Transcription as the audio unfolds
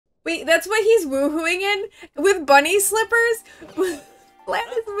Wait, that's what he's woohooing in? With bunny slippers?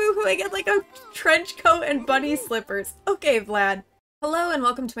 Vlad is woohooing in like a trench coat and bunny slippers. Okay, Vlad. Hello and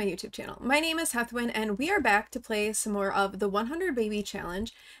welcome to my YouTube channel. My name is Heathwyn and we are back to play some more of the 100 Baby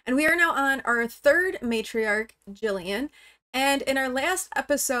Challenge. And we are now on our third matriarch, Jillian. And in our last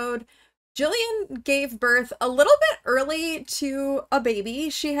episode, Jillian gave birth a little bit early to a baby.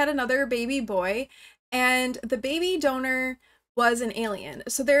 She had another baby boy and the baby donor was an alien.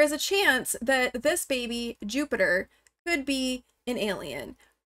 So there is a chance that this baby, Jupiter, could be an alien.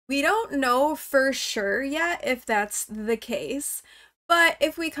 We don't know for sure yet if that's the case, but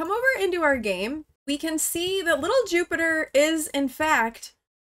if we come over into our game, we can see that little Jupiter is in fact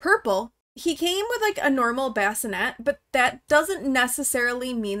purple. He came with like a normal bassinet, but that doesn't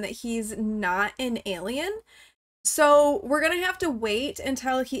necessarily mean that he's not an alien. So we're gonna have to wait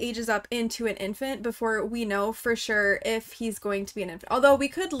until he ages up into an infant before we know for sure if he's going to be an infant. Although we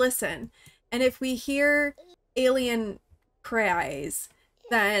could listen, and if we hear alien cries,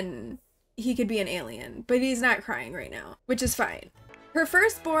 then he could be an alien, but he's not crying right now, which is fine. Her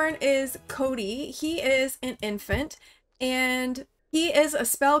firstborn is Cody. He is an infant, and he is a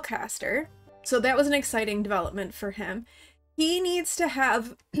spellcaster, so that was an exciting development for him. He needs to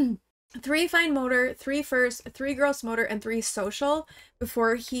have 3 fine motor, 3 first, 3 gross motor, and 3 social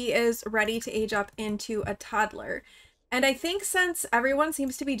before he is ready to age up into a toddler. And I think since everyone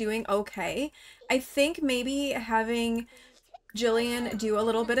seems to be doing okay, I think maybe having Jillian do a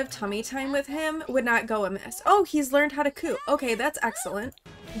little bit of tummy time with him would not go amiss. Oh, he's learned how to coo. Okay, that's excellent.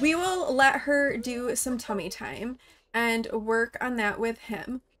 We will let her do some tummy time and work on that with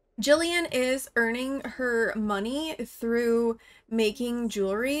him. Jillian is earning her money through making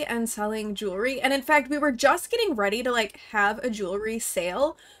jewelry and selling jewelry. And in fact, we were just getting ready to like have a jewelry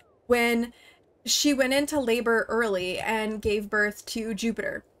sale when she went into labor early and gave birth to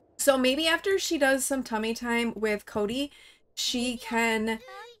Jupiter. So maybe after she does some tummy time with Cody, she can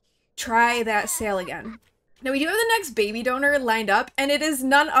try that sale again. Now we do have the next baby donor lined up, and it is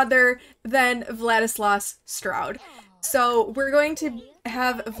none other than Vladislav Stroud. So we're going to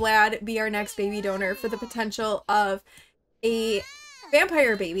have Vlad be our next baby donor for the potential of a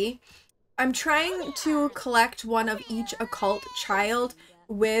vampire baby. I'm trying to collect one of each occult child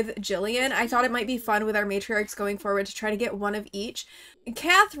with Jillian. I thought it might be fun with our matriarchs going forward to try to get one of each.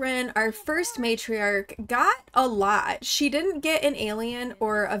 Catherine, our first matriarch, got a lot. She didn't get an alien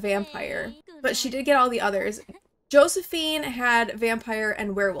or a vampire, but she did get all the others. Josephine had vampire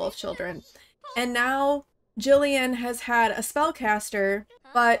and werewolf children, and now Jillian has had a spellcaster,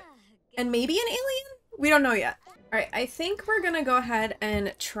 and maybe an alien? We don't know yet. Alright, I think we're gonna go ahead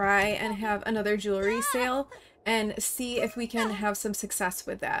and try and have another jewelry sale and see if we can have some success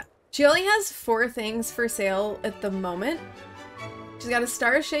with that. She only has 4 things for sale at the moment. She's got a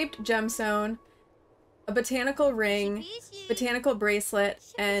star-shaped gemstone, a botanical ring, botanical bracelet,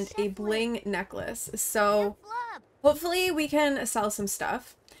 and a bling necklace. So hopefully we can sell some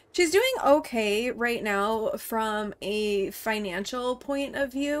stuff. She's doing okay right now from a financial point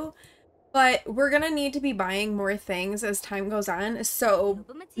of view, but we're gonna need to be buying more things as time goes on, so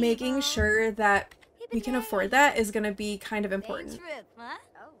making sure that we can afford that is gonna be kind of important.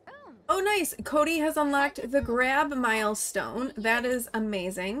 Oh nice! Cody has unlocked the grab milestone. That is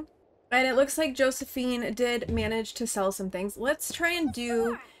amazing. And it looks like Josephine did manage to sell some things. Let's try and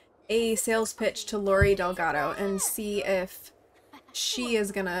do a sales pitch to Lori Delgado and see if she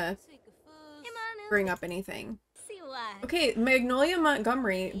is gonna bring up anything. Okay, Magnolia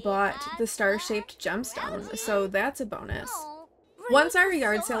Montgomery bought the star-shaped gemstone, so that's a bonus. Once our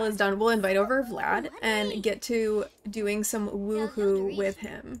yard sale is done, we'll invite over Vlad and get to doing some woohoo with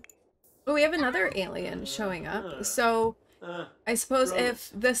him. Oh, we have another alien showing up, so I suppose if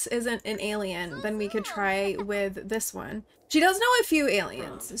this isn't an alien, then we could try with this one. She does know a few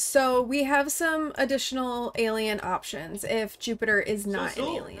aliens, so we have some additional alien options if Jupiter is not an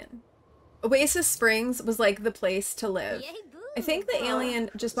alien. Oasis Springs was like the place to live. I think the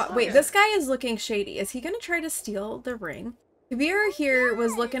alien just bought— wait, this guy is looking shady. Is he gonna try to steal the ring? Kabir here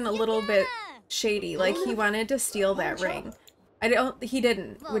was looking a little bit shady, like he wanted to steal that ring. He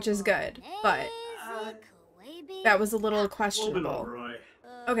didn't, which is good, but that was a little questionable.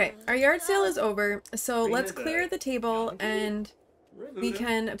 Okay, our yard sale is over, so let's clear the table and we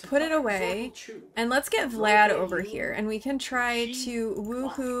can put it away, and let's get Vlad over here, and we can try to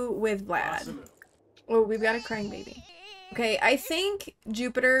woohoo with Vlad. Oh, we've got a crying baby. Okay, I think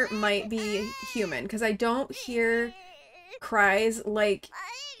Jupiter might be human, because I don't hear cries like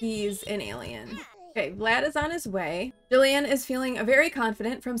he's an alien. Okay, Vlad is on his way. Jillian is feeling very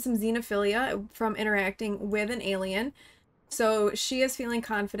confident from some xenophilia from interacting with an alien. So she is feeling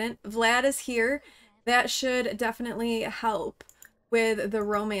confident. Vlad is here. That should definitely help with the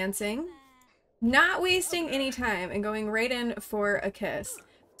romancing. Not wasting any time and going right in for a kiss.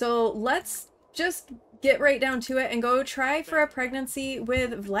 So let's just get right down to it and go try for a pregnancy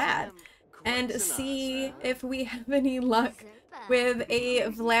with Vlad and see if we have any luck with a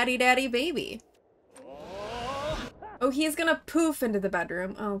Vladdy Daddy baby. Oh, he's gonna poof into the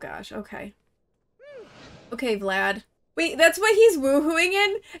bedroom. Oh gosh, okay. Okay, Vlad. Wait, that's what he's woohooing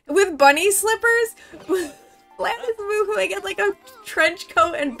in? With bunny slippers? Vlad is woohooing in like a trench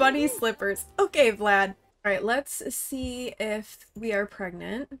coat and bunny slippers. Okay, Vlad. Alright, let's see if we are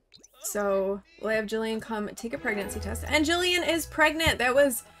pregnant. So we'll have Jillian come take a pregnancy test. And Jillian is pregnant! That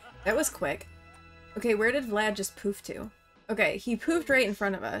was quick. Okay, where did Vlad just poof to? Okay, he poofed right in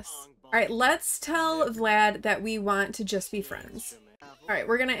front of us. Alright, let's tell Vlad that we want to just be friends. Alright,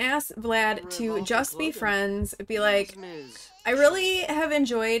 we're gonna ask Vlad to just be friends, be like, I really have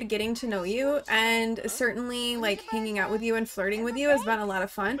enjoyed getting to know you, and certainly, like, hanging out with you and flirting with you has been a lot of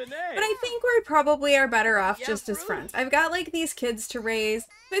fun, but I think we probably are better off just as friends. I've got, like, these kids to raise,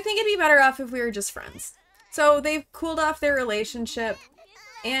 so I think it'd be better off if we were just friends. So they've cooled off their relationship,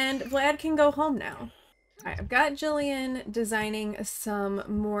 and Vlad can go home now. Alright, I've got Jillian designing some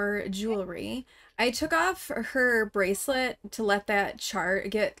more jewelry. I took off her bracelet to let that chart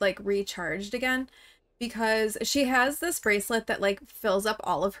get, like, recharged again, because she has this bracelet that, like, fills up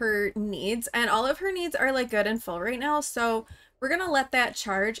all of her needs, and all of her needs are, like, good and full right now, so we're gonna let that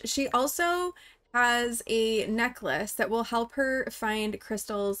charge. She also has a necklace that will help her find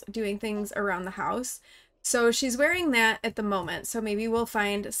crystals doing things around the house. So she's wearing that at the moment, so maybe we'll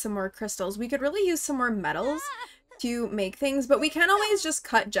find some more crystals. We could really use some more metals to make things, but we can always just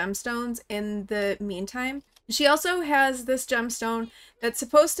cut gemstones in the meantime. She also has this gemstone that's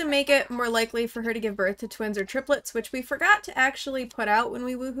supposed to make it more likely for her to give birth to twins or triplets, which we forgot to actually put out when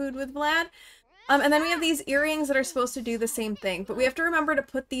we woohooed with Vlad. And then we have these earrings that are supposed to do the same thing, but we have to remember to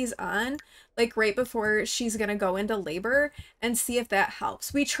put these on, like, right before she's gonna go into labor and see if that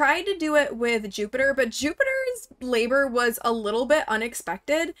helps. We tried to do it with Jupiter, but Jupiter's labor was a little bit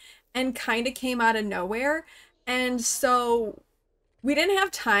unexpected and kind of came out of nowhere, and so we didn't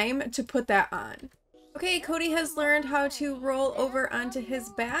have time to put that on. Okay, Cody has learned how to roll over onto his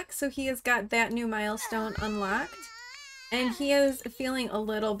back, so he has got that new milestone unlocked. And he is feeling a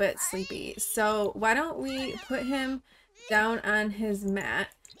little bit sleepy. So why don't we put him down on his mat?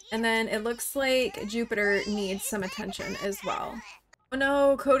 And then it looks like Jupiter needs some attention as well. Oh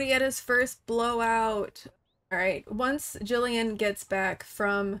no, Cody had his first blowout. Alright, once Jillian gets back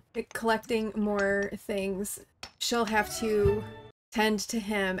from collecting more things, she'll have to tend to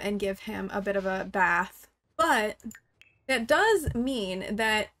him and give him a bit of a bath. But that does mean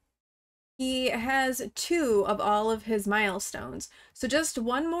that he has 2 of all of his milestones. So just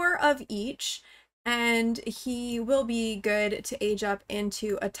 1 more of each, and he will be good to age up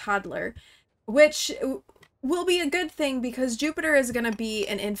into a toddler, which will be a good thing because Jupiter is going to be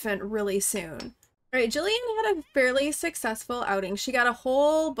an infant really soon. Alright, Jillian had a fairly successful outing. She got a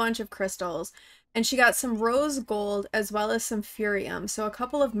whole bunch of crystals, and she got some rose gold as well as some furium, so a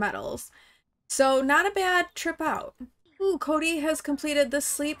couple of metals. So not a bad trip out. Ooh, Cody has completed the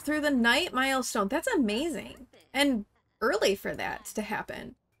sleep through the night milestone. That's amazing. And early for that to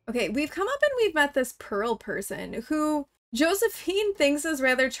happen. Okay, we've come up and we've met this Pearl person who Josephine thinks is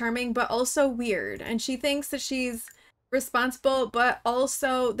rather charming, but also weird. And she thinks that she's responsible, but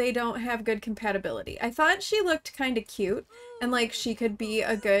also they don't have good compatibility. I thought she looked kind of cute and like she could be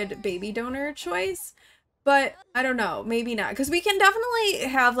a good baby donor choice, but I don't know, maybe not. Because we can definitely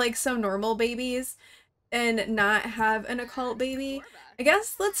have like some normal babies and not have an occult baby. I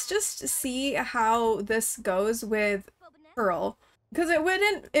guess let's just see how this goes with Pearl, because it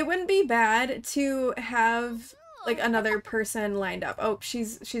wouldn't be bad to have like another person lined up. Oh,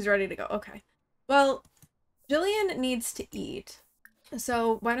 she's ready to go. Okay. Well, Jillian needs to eat.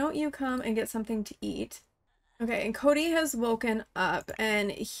 So why don't you come and get something to eat? Okay, and Cody has woken up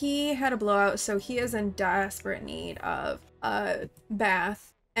and he had a blowout, so he is in desperate need of a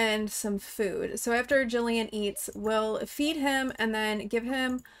bath and some food. So after Jillian eats, we'll feed him and then give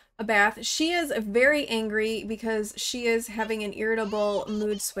him a bath. She is very angry because she is having an irritable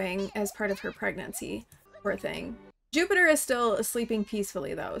mood swing as part of her pregnancy. Poor thing. Jupiter is still sleeping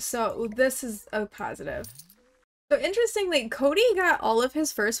peacefully though, so this is a positive. So interestingly, Cody got all of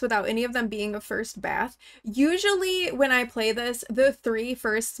his first without any of them being a first bath. Usually when I play this, the 3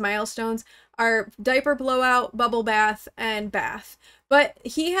 first milestones are diaper blowout, bubble bath, and bath. But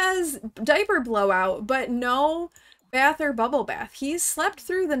he has diaper blowout, but no bath or bubble bath. He's slept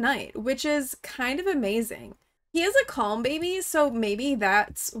through the night, which is kind of amazing. He is a calm baby, so maybe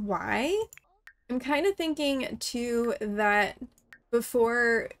that's why. I'm kind of thinking too that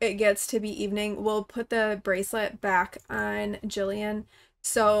before it gets to be evening, we'll put the bracelet back on Jillian.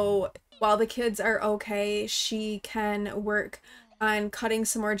 So while the kids are okay, she can work on cutting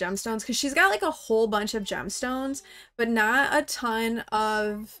some more gemstones because she's got like a whole bunch of gemstones, but not a ton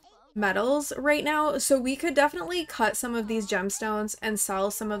of metals right now. So we could definitely cut some of these gemstones and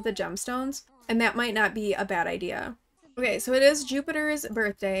sell some of the gemstones, and that might not be a bad idea. Okay, so it is Jupiter's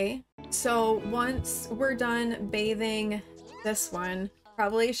birthday. So once we're done bathing this one,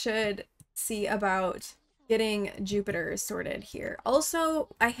 probably should see about getting Jupiter sorted here. Also,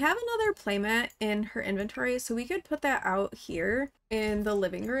 I have another playmat in her inventory, so we could put that out here in the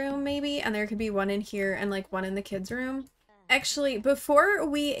living room maybe, and there could be one in here and like one in the kids' room. Actually, before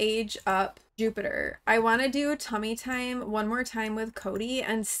we age up Jupiter, I want to do tummy time one more time with Cody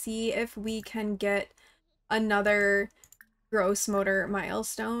and see if we can get another gross motor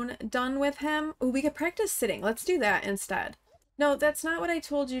milestone done with him. Ooh, we could practice sitting. Let's do that instead. No, that's not what I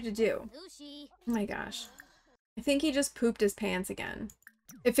told you to do. Oh my gosh. I think he just pooped his pants again.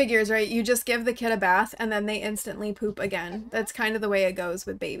 It figures, right? You just give the kid a bath and then they instantly poop again. That's kind of the way it goes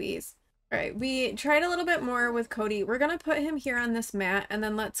with babies. All right, we tried a little bit more with Cody. We're gonna put him here on this mat and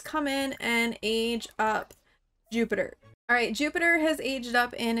then let's come in and age up Jupiter. All right, Jupiter has aged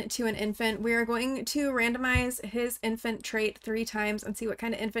up into an infant. We are going to randomize his infant trait 3 times and see what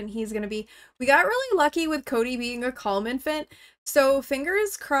kind of infant he's going to be. We got really lucky with Cody being a calm infant, so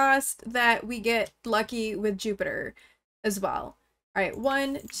fingers crossed that we get lucky with Jupiter as well. All right,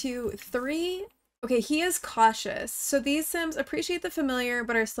 1, 2, 3. Okay, he is cautious. So these Sims appreciate the familiar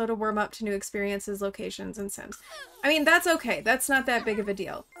but are slow to warm up to new experiences, locations, and Sims. I mean, that's okay. That's not that big of a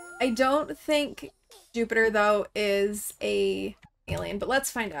deal. I don't think Jupiter, though, is a alien, but let's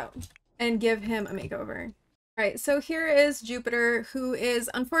find out and give him a makeover. All right, so here is Jupiter, who is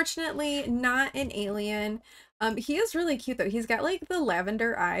unfortunately not an alien. He is really cute, though. He's got, like, the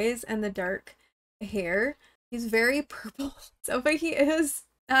lavender eyes and the dark hair. He's very purple, so but he is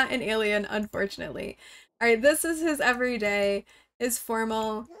not an alien, unfortunately. All right, this is his everyday, his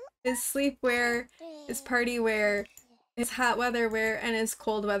formal, his sleepwear, his party wear, his hot weather wear, and his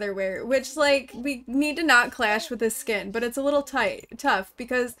cold weather wear, which, like, we need to not clash with his skin, but it's a little tough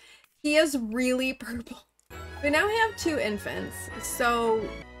because he is really purple. We now have 2 infants, so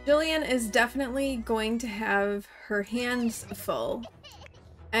Jillian is definitely going to have her hands full.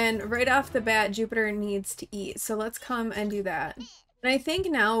 And right off the bat, Jupiter needs to eat, so let's come and do that. And I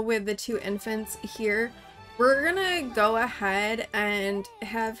think now with the 2 infants here, we're gonna go ahead and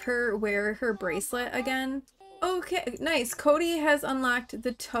have her wear her bracelet again. Okay, nice. Cody has unlocked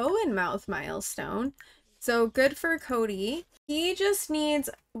the toe and mouth milestone. So good for Cody. He just needs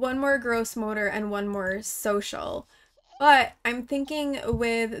 1 more gross motor and 1 more social. But I'm thinking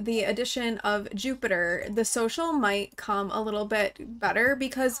with the addition of Jupiter, the social might come a little bit better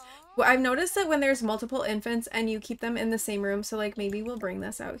because I've noticed that when there's multiple infants and you keep them in the same room, so like maybe we'll bring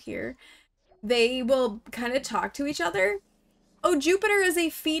this out here, they will kind of talk to each other. Oh, Jupiter is a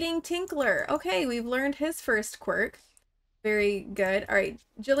feeding tinkler. Okay, we've learned his first quirk. Very good. All right,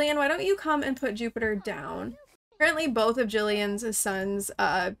 Jillian, why don't you come and put Jupiter down? Apparently both of Jillian's sons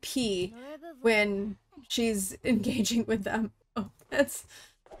pee when she's engaging with them. Oh, that's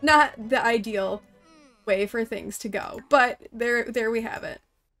not the ideal way for things to go, but there we have it.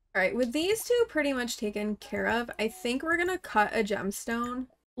 All right, with these 2 pretty much taken care of, I think we're gonna cut a gemstone.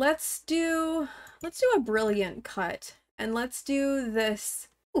 Let's do a brilliant cut. And let's do this.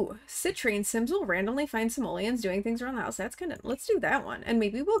 Ooh, citrine Sims will randomly find simoleons doing things around the house. That's kind of, let's do that one. And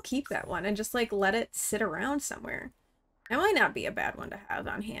maybe we'll keep that one and just like let it sit around somewhere. That might not be a bad one to have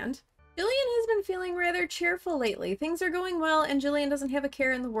on hand. Jillian has been feeling rather cheerful lately. Things are going well and Jillian doesn't have a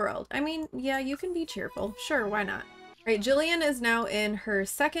care in the world. I mean, yeah, you can be cheerful. Sure, why not? Right, Jillian is now in her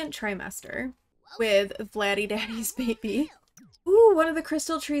 2nd trimester with Vladdy Daddy's baby. Ooh, one of the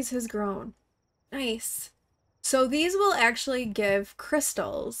crystal trees has grown. Nice. So these will actually give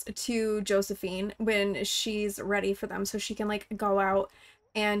crystals to Josephine when she's ready for them, so she can like go out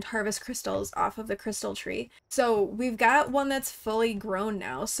and harvest crystals off of the crystal tree. So we've got one that's fully grown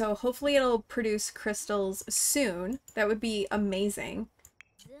now, so hopefully it'll produce crystals soon. That would be amazing.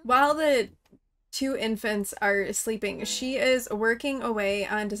 While the 2 infants are sleeping, she is working away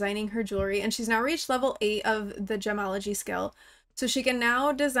on designing her jewelry, and she's now reached level 8 of the gemology skill. So she can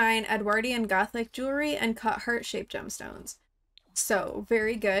now design Edwardian Gothic jewelry and cut heart-shaped gemstones. So,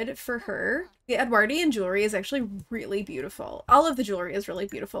 very good for her. The Edwardian jewelry is actually really beautiful. All of the jewelry is really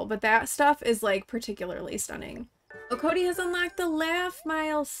beautiful, but that stuff is, like, particularly stunning. Oh, Cody has unlocked the laugh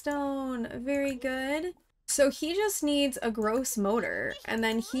milestone. Very good. So he just needs a gross motor, and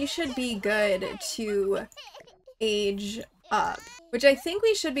then he should be good to age up, which I think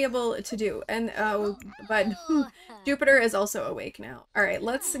we should be able to do. And but Jupiter is also awake now. All right,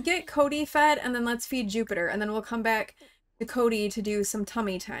 let's get Cody fed, and then let's feed Jupiter, and then we'll come back to Cody to do some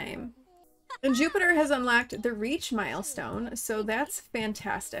tummy time. And Jupiter has unlocked the reach milestone, so that's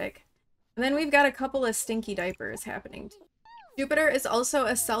fantastic. And then we've got a couple of stinky diapers happening. Jupiter is also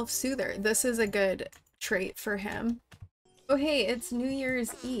a self-soother. This is a good trait for him. Oh hey, it's New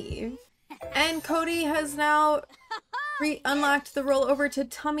Year's Eve. And Cody has now unlocked the roll over to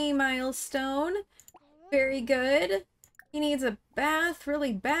tummy milestone. Very good. He needs a bath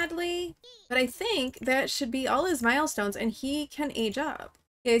really badly, but I think that should be all his milestones and he can age up.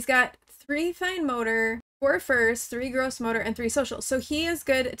 Okay, he's got 3 fine motor, 4 first, 3 gross motor, and 3 social. So he is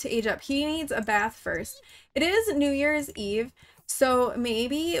good to age up. He needs a bath first. It is New Year's Eve, so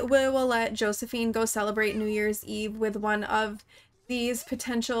maybe we will let Josephine go celebrate New Year's Eve with one of these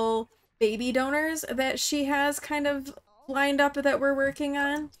potential baby donors that she has kind of lined up that we're working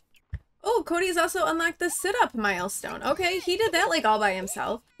on. Oh, Cody's also unlocked the sit-up milestone. Okay, he did that like all by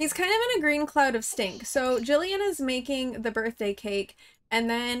himself. He's kind of in a green cloud of stink. So Jillian is making the birthday cake, and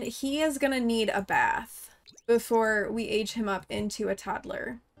then he is gonna need a bath before we age him up into a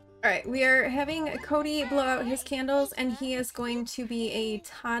toddler. All right, we are having Cody blow out his candles, and he is going to be a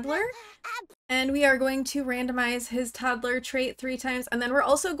toddler. And we are going to randomize his toddler trait 3 times. And then we're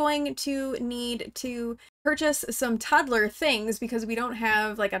also going to need to purchase some toddler things because we don't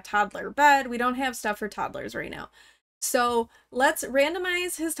have like a toddler bed. We don't have stuff for toddlers right now. So let's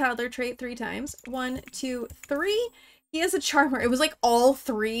randomize his toddler trait 3 times. 1, 2, 3. He is a charmer. It was like all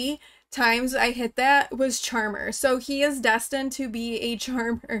 3 times I hit that was charmer. So he is destined to be a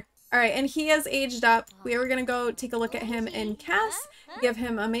charmer. All right, and he has aged up. We are gonna go take a look at him in Cass, give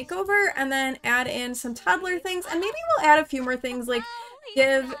him a makeover, and then add in some toddler things. And maybe we'll add a few more things, like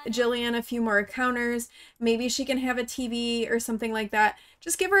give Jillian a few more counters. Maybe she can have a TV or something like that.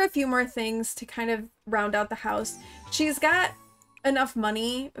 Just give her a few more things to kind of round out the house. She's got enough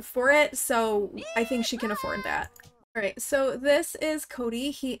money for it, so I think she can afford that. All right, so this is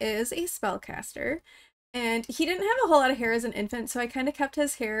Cody. He is a spellcaster. And he didn't have a whole lot of hair as an infant, so I kind of kept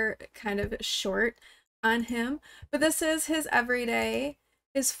his hair kind of short on him. But this is his everyday,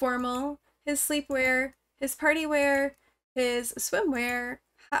 his formal, his sleepwear, his party wear, his swimwear,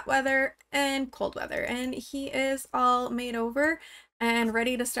 hot weather, and cold weather. And he is all made over and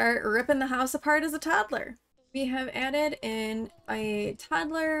ready to start ripping the house apart as a toddler. We have added in a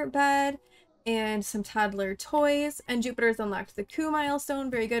toddler bed and some toddler toys, and Jupiter's unlocked the coup milestone.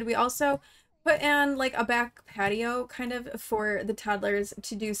 Very good. We also put in like a back patio kind of for the toddlers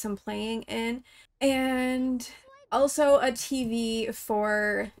to do some playing in, and also a TV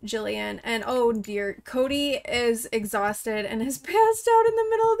for Jillian. And oh dear, Cody is exhausted and has passed out in the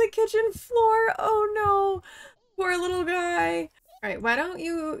middle of the kitchen floor. Oh no, poor little guy. All right, why don't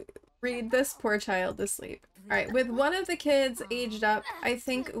you read this poor child to sleep? All right, with one of the kids aged up, I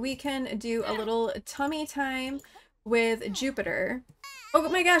think we can do a little tummy time with Jupiter. Oh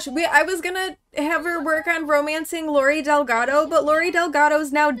my gosh, I was gonna have her work on romancing Lori Delgado, but Lori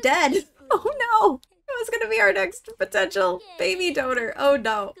Delgado's now dead. Oh no! It was gonna be our next potential baby donor. Oh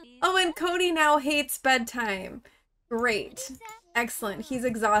no. Oh, and Cody now hates bedtime. Great. Excellent. He's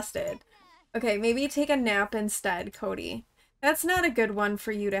exhausted. Okay, maybe take a nap instead, Cody. That's not a good one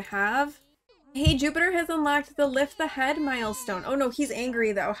for you to have. Hey, Jupiter has unlocked the lift the head milestone. Oh no, he's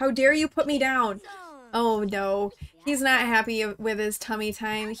angry though. How dare you put me down? Oh no, he's not happy with his tummy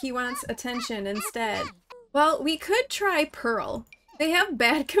time. He wants attention instead. Well, we could try Pearl. They have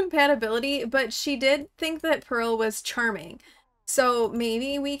bad compatibility, but she did think that Pearl was charming. So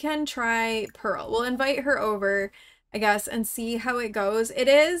maybe we can try Pearl. We'll invite her over, I guess, and see how it goes. It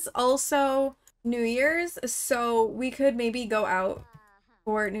is also New Year's, so we could maybe go out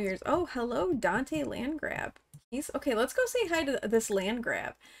for New Year's. Oh, hello, Dante Landgrab. Okay, let's go say hi to this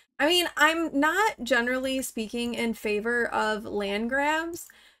Landgrab. I mean, I'm not generally speaking in favor of land grabs,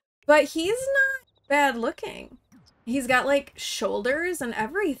 but he's not bad looking. He's got like shoulders and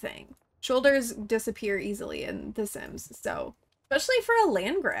everything. Shoulders disappear easily in The Sims, so especially for a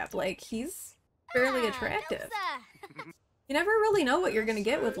land grab, like he's fairly attractive. You never really know what you're gonna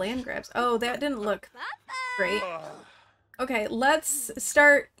get with land grabs. Oh, that didn't look great. Okay, let's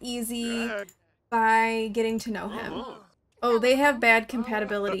start easy by getting to know him. Oh, they have bad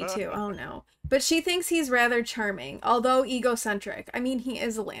compatibility too. Oh no. But she thinks he's rather charming, although egocentric. I mean, he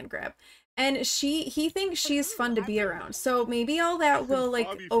is a land grab. And he thinks she's fun to be around. So maybe all that will like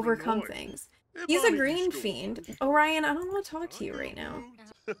overcome things. He's a green fiend. Orion, I don't want to talk to you right now.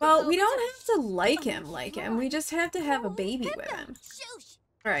 Well, we don't have to like him. We just have to have a baby with him.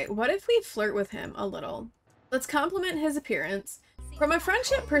 Alright, what if we flirt with him a little? Let's compliment his appearance. From a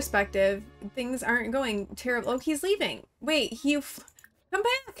friendship perspective, things aren't going terrible. Oh, he's leaving. Wait, come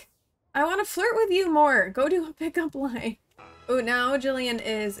back! I want to flirt with you more. Go do a pickup line. Oh, now Jillian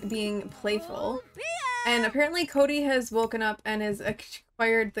is being playful. And apparently Cody has woken up and has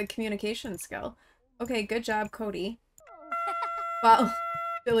acquired the communication skill. Okay, good job, Cody. Well,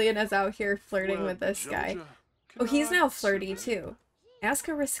 Jillian is out here flirting with this guy. Oh, he's now flirty too. Ask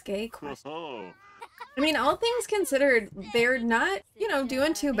a risque question. I mean, all things considered, they're not, you know,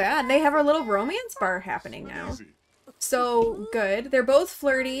 doing too bad. They have a little romance bar happening now. So, good. They're both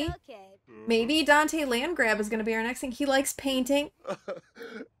flirty. Maybe Dante Landgrab is going to be our next thing. He likes painting.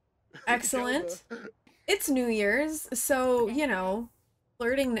 Excellent. It's New Year's, so, you know,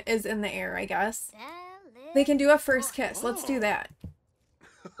 flirting is in the air, I guess. They can do a first kiss. Let's do that.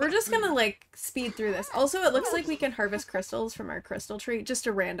 We're just gonna, like, speed through this. Also, it looks like we can harvest crystals from our crystal tree. Just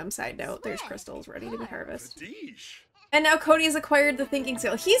a random side note. There's crystals ready to be harvested. And now Cody's acquired the thinking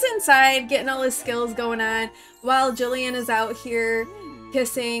skill. He's inside, getting all his skills going on, while Jillian is out here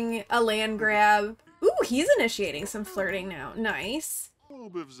kissing a land grab. Ooh, he's initiating some flirting now. Nice.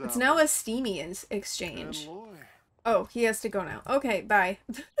 It's now a steamy exchange. Oh, he has to go now. Okay, bye.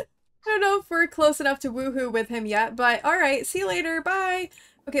 I don't know if we're close enough to woohoo with him yet, but alright, see you later, bye!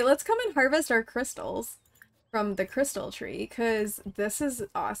 Okay, let's come and harvest our crystals from the crystal tree, because this is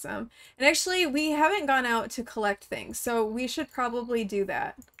awesome. And actually, we haven't gone out to collect things, so we should probably do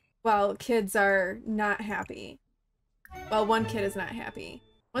that while kids are not happy. Well, one kid is not happy.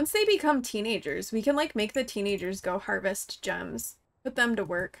 Once they become teenagers, we can, like, make the teenagers go harvest gems. Put them to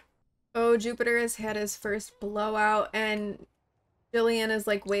work. Oh, Jupiter has had his first blowout, and Jillian is,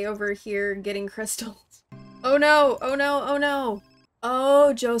 like, way over here getting crystals. Oh no! Oh no! Oh no!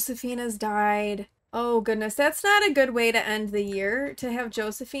 Oh, Josephine has died. Oh goodness, that's not a good way to end the year, to have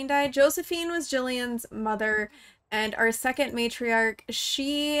Josephine die. Josephine was Jillian's mother, and our second matriarch.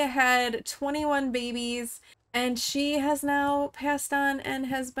 She had 21 babies, and she has now passed on and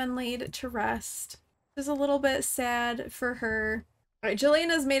has been laid to rest. It was a little bit sad for her. Alright, Jillian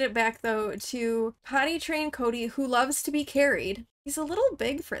has made it back, though, to potty train Cody, who loves to be carried. He's a little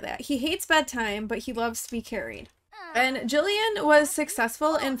big for that. He hates bedtime, but he loves to be carried. And Jillian was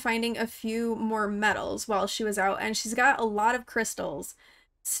successful in finding a few more medals while she was out, and she's got a lot of crystals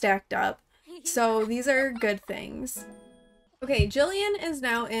stacked up. So these are good things. Okay, Jillian is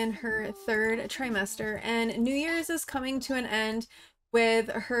now in her third trimester, and New Year's is coming to an end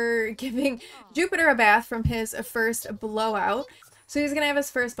with her giving Jupiter a bath from his first blowout. So he's going to have his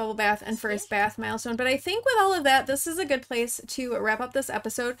first bubble bath and first bath milestone. But I think with all of that, this is a good place to wrap up this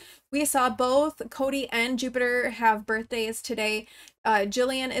episode. We saw both Cody and Jupiter have birthdays today.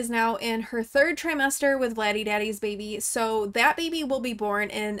 Jillian is now in her third trimester with Vladdy Daddy's baby. So that baby will be born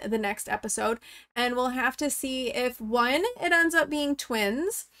in the next episode. And we'll have to see if, one, it ends up being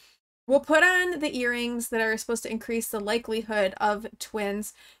twins. We'll put on the earrings that are supposed to increase the likelihood of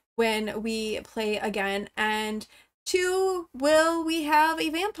twins when we play again. And two, will we have a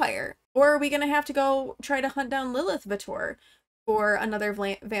vampire? Or are we going to have to go try to hunt down Lilith Vitor for another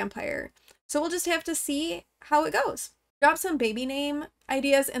vampire? So we'll just have to see how it goes. Drop some baby name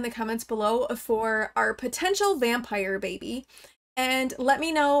ideas in the comments below for our potential vampire baby. And let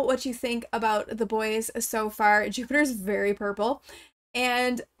me know what you think about the boys so far. Jupiter's very purple.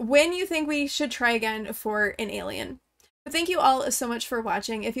 And when you think we should try again for an alien. But thank you all so much for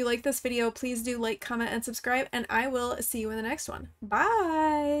watching. If you like this video, please do like, comment, and subscribe, and I will see you in the next one.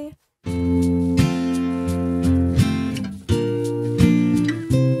 Bye!